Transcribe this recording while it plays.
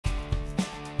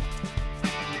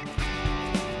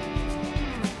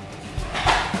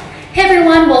Hey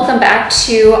everyone, welcome back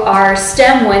to our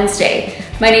STEM Wednesday.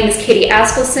 My name is Katie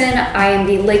Askelson. I am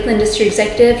the Lakeland District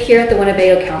Executive here at the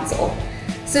Winnebago Council.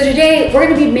 So today we're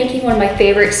going to be making one of my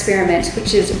favorite experiments,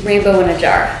 which is rainbow in a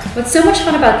jar. What's so much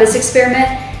fun about this experiment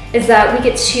is that we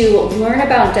get to learn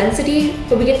about density,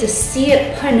 but we get to see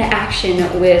it put into action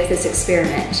with this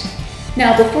experiment.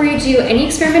 Now, before you do any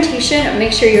experimentation,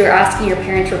 make sure you're asking your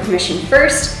parents for permission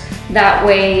first. That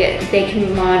way they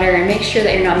can monitor and make sure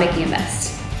that you're not making a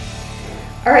mess.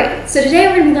 All right, so today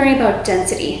we're going to be learning about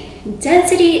density.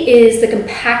 Density is the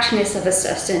compactness of a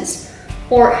substance,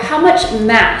 or how much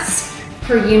mass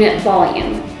per unit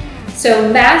volume.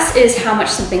 So mass is how much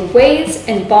something weighs,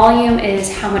 and volume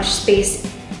is how much space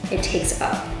it takes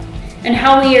up. And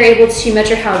how we are able to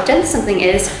measure how dense something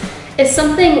is, if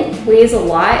something weighs a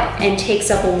lot and takes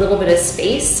up a little bit of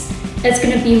space, it's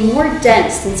going to be more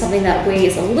dense than something that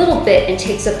weighs a little bit and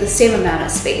takes up the same amount of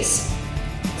space.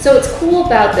 So what's cool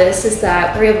about this is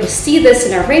that we're able to see this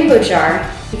in our rainbow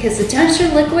jar because the denser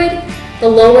liquid, the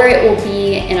lower it will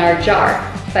be in our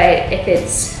jar. But if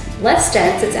it's less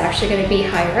dense, it's actually going to be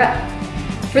higher up.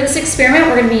 For this experiment,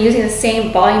 we're going to be using the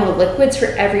same volume of liquids for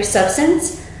every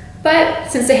substance, but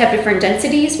since they have different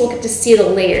densities, we'll get to see the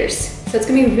layers. So it's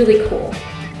going to be really cool.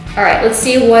 All right, let's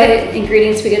see what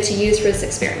ingredients we get to use for this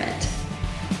experiment.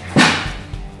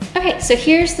 Okay, so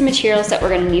here's the materials that we're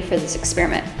going to need for this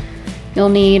experiment. You'll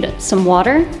need some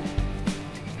water,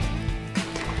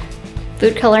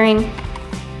 food coloring,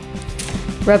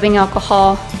 rubbing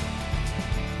alcohol,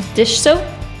 dish soap,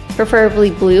 preferably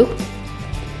blue,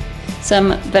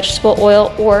 some vegetable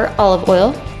oil or olive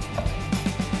oil,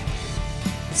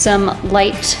 some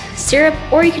light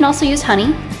syrup, or you can also use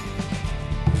honey,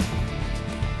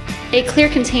 a clear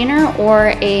container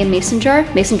or a mason jar.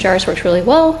 Mason jars work really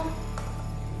well.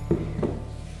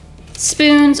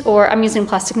 Spoons, or I'm using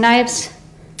plastic knives,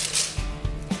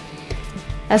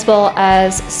 as well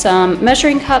as some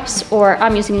measuring cups, or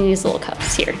I'm using these little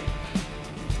cups here.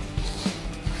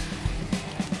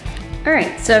 All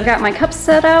right, so I've got my cups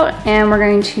set out and we're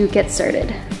going to get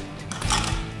started.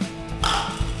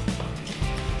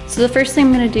 So the first thing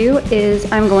I'm going to do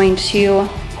is I'm going to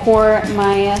pour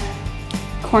my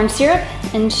corn syrup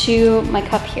into my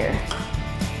cup here.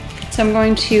 So I'm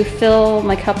going to fill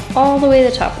my cup all the way to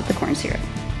the top with the corn syrup.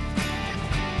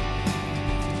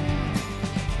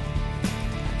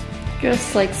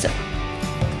 Just like so.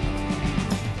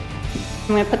 I'm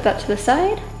going to put that to the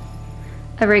side.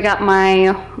 I've already got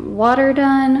my water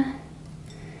done.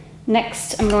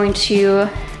 Next, I'm going to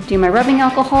do my rubbing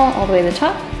alcohol all the way to the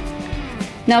top.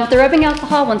 Now with the rubbing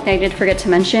alcohol, one thing I did forget to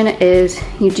mention is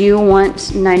you do want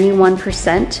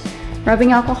 91%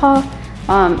 rubbing alcohol.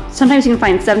 Sometimes you can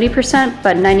find 70%,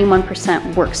 but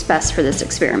 91% works best for this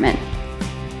experiment.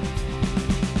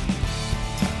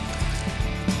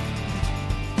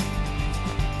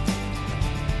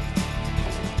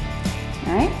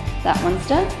 All right, that one's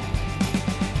done.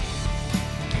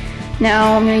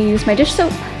 Now I'm going to use my dish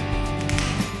soap.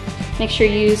 Make sure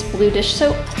you use blue dish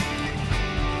soap.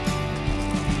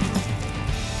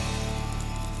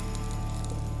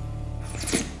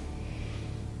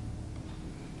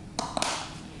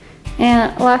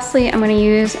 And lastly, I'm going to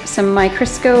use some of my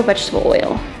Crisco vegetable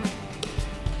oil.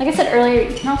 Like I said earlier,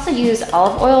 you can also use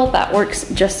olive oil. That works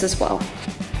just as well.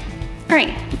 All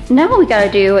right, now what we got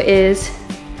to do is,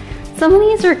 some of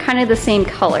these are kind of the same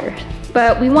color,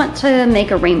 but we want to make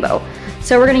a rainbow.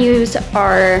 So we're going to use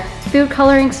our food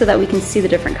coloring so that we can see the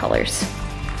different colors.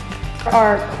 For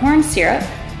our corn syrup,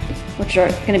 which are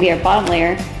going to be our bottom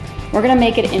layer, we're going to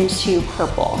make it into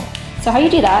purple. So how you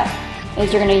do that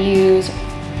is you're going to use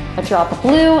a drop of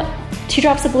blue, 2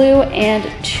 drops of blue, and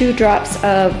 2 drops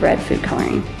of red food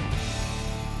coloring.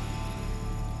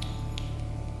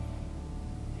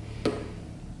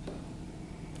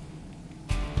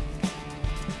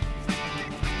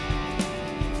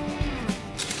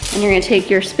 And you're going to take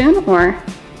your spoon, or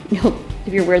if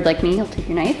you're weird like me, you'll take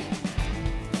your knife.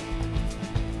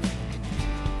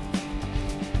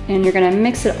 And you're going to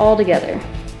mix it all together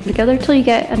till you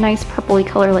get a nice purpley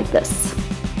color like this.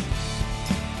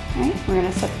 All right, we're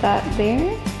going to set that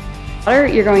there. Water,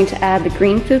 you're going to add the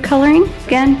green food coloring.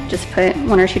 Again, just put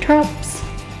 1 or 2 drops.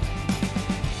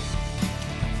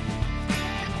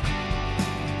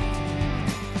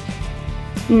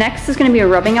 Next is going to be a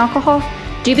rubbing alcohol.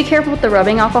 Do be careful with the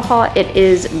rubbing alcohol. It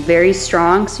is very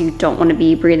strong, so you don't want to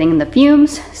be breathing in the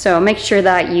fumes. So make sure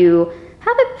that you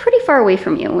have it pretty far away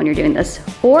from you when you're doing this,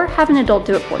 or have an adult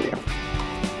do it for you.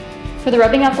 For the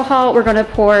rubbing alcohol, we're going to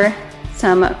pour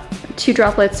some 2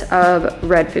 droplets of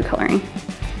red food coloring.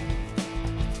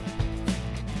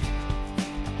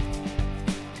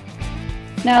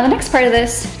 Now the next part of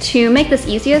this, to make this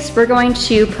easiest, we're going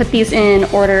to put these in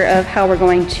order of how we're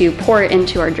going to pour it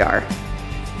into our jar.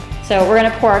 So we're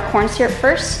gonna pour our corn syrup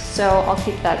first, so I'll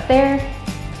keep that there.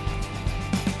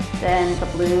 Then the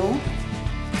blue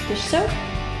dish soap,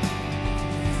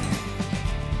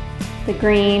 the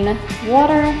green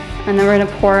water, and then we're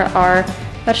gonna pour our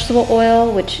vegetable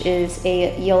oil, which is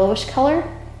a yellowish color.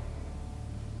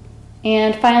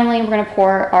 And finally, we're gonna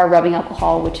pour our rubbing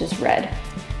alcohol, which is red.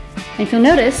 And if you'll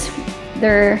notice,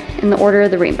 they're in the order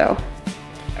of the rainbow.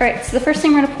 All right, so the first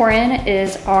thing we're gonna pour in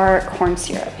is our corn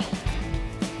syrup.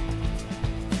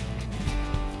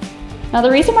 Now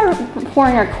the reason we're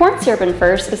pouring our corn syrup in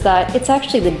first is that it's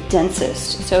actually the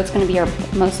densest, so it's gonna be our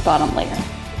most bottom layer.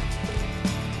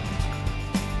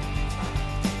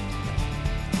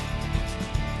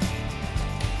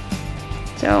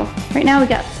 So right now we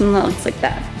got some that looks like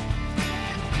that.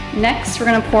 Next, we're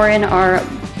gonna pour in our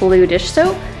blue dish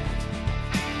soap.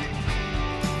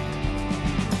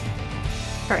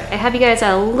 All right, I have you guys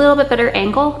at a little bit better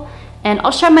angle, and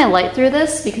I'll shine my light through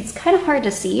this because it's kind of hard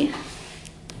to see.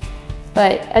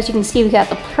 But as you can see, we got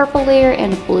the purple layer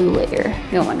and the blue layer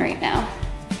going right now.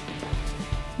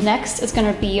 Next is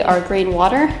gonna be our green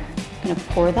water. I'm gonna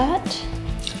pour that.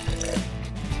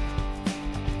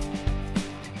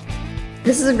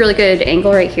 This is a really good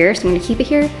angle right here, so I'm gonna keep it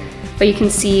here. But you can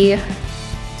see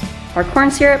our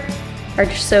corn syrup, our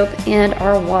dish soap, and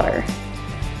our water.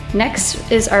 Next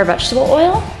is our vegetable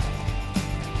oil.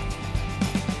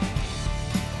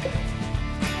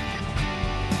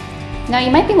 Now you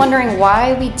might be wondering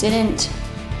why we didn't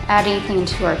add anything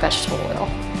into our vegetable oil.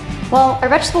 Well, our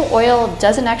vegetable oil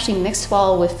doesn't actually mix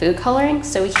well with food coloring,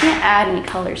 so we can't add any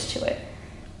colors to it.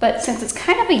 But since it's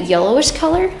kind of a yellowish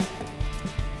color,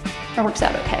 it works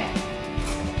out okay.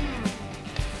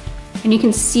 And you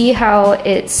can see how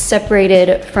it's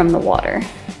separated from the water.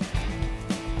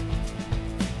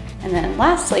 And then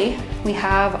lastly, we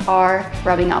have our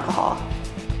rubbing alcohol.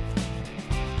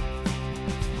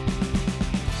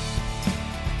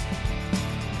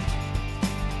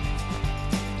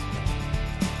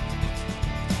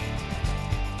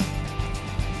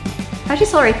 As you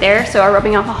saw right there, so our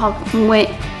rubbing alcohol went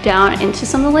down into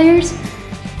some of the layers,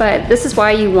 but this is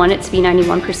why you want it to be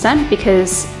 91%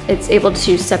 because it's able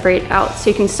to separate out so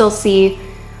you can still see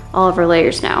all of our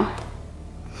layers now.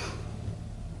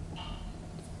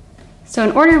 So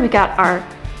in order, we got our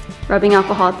rubbing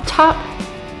alcohol at the top,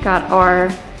 got our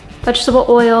vegetable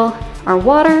oil, our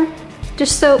water,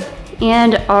 dish soap,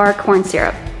 and our corn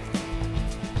syrup.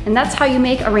 And that's how you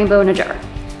make a rainbow in a jar.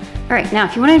 All right, now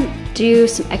if you want to do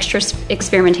some extra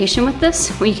experimentation with this,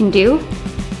 what you can do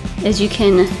is you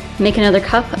can make another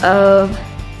cup of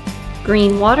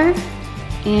green water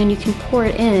and you can pour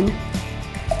it in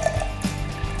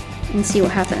and see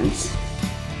what happens.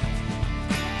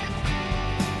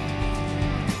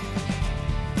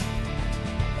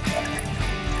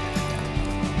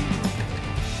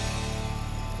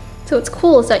 So what's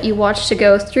cool is that you watch to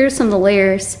go through some of the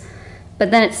layers, but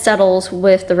then it settles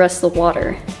with the rest of the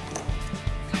water.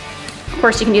 Of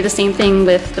course, you can do the same thing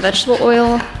with the vegetable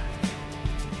oil.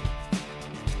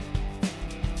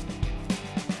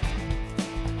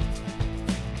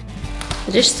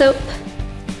 The dish soap.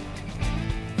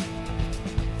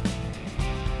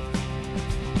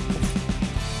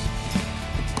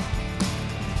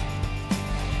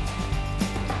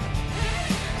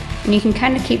 And you can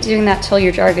kind of keep doing that till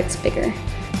your jar gets bigger.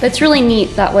 But it's really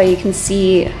neat, that way you can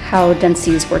see how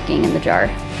density is working in the jar.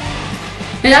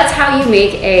 And that's how you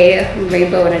make a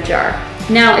rainbow in a jar.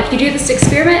 Now, if you do this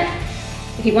experiment,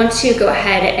 if you want to, go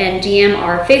ahead and DM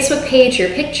our Facebook page your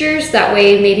pictures. That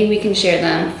way, maybe we can share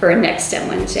them for next STEM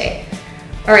Wednesday.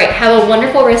 All right, have a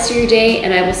wonderful rest of your day,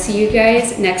 and I will see you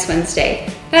guys next Wednesday.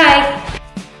 Bye.